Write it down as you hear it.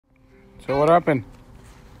So what happened?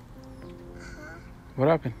 What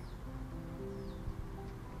happened?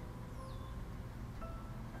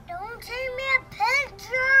 Don't take me a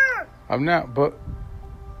picture. I'm not, but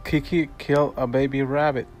Kiki killed a baby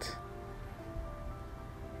rabbit.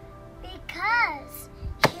 Because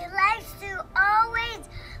she likes to always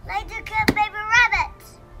like to kill baby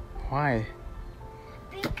rabbits. Why?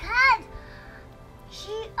 Because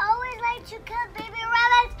she always likes to kill baby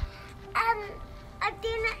rabbits, and at the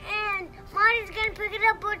end, Marty's gonna pick it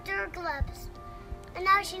up with her gloves, and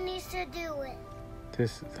now she needs to do it.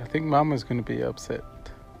 I think Mama's gonna be upset.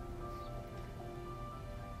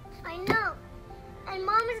 I know, and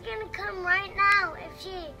Mom is gonna come right now if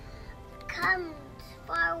she comes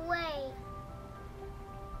far away,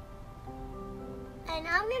 and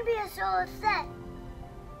I'm gonna be so upset.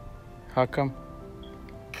 How come?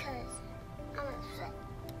 Because I'm upset.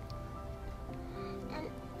 And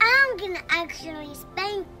I'm going to actually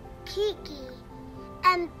spank Kiki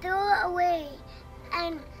and throw her away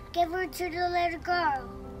and give her to the little girl.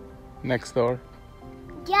 Next door.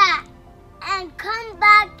 Yeah. And come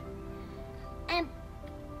back and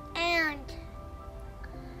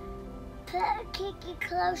put Kiki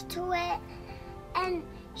close to it. And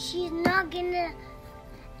she's not going to...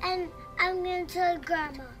 And I'm going to tell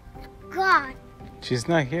Grandma. God. She's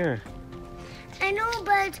not here. I know,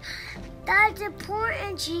 but that's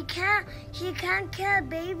important. She can't kill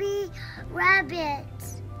baby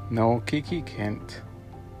rabbits. No, Kiki can't.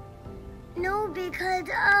 No,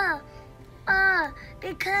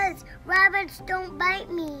 because rabbits don't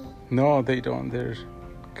bite me. No, they don't. They're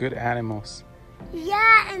good animals.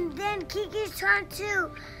 Yeah, and then Kiki's trying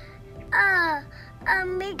to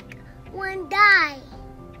make one die.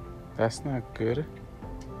 That's not good.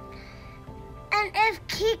 And if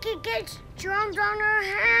Kiki gets germs on her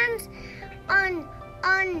hands,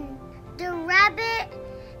 on the rabbit,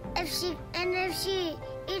 if she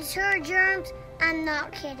eats her germs, I'm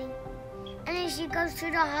not kidding. And then she goes to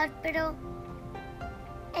the hospital.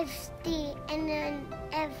 If the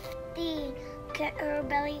cut her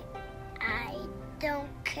belly, I don't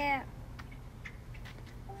care.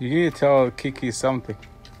 You need to tell Kiki something.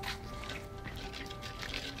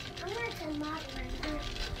 I'm gonna tell Marty right now.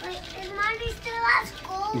 Wait, is Marty still at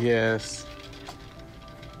school? Yes.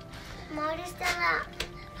 Marty's still at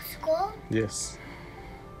school? Yes.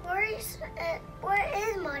 Where is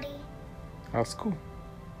Marty? At school.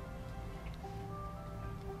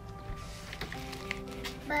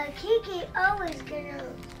 But Kiki always gonna...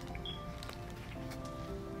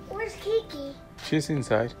 Where's Kiki? She's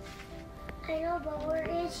inside. I know, but where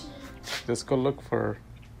is she? Let's go look for her.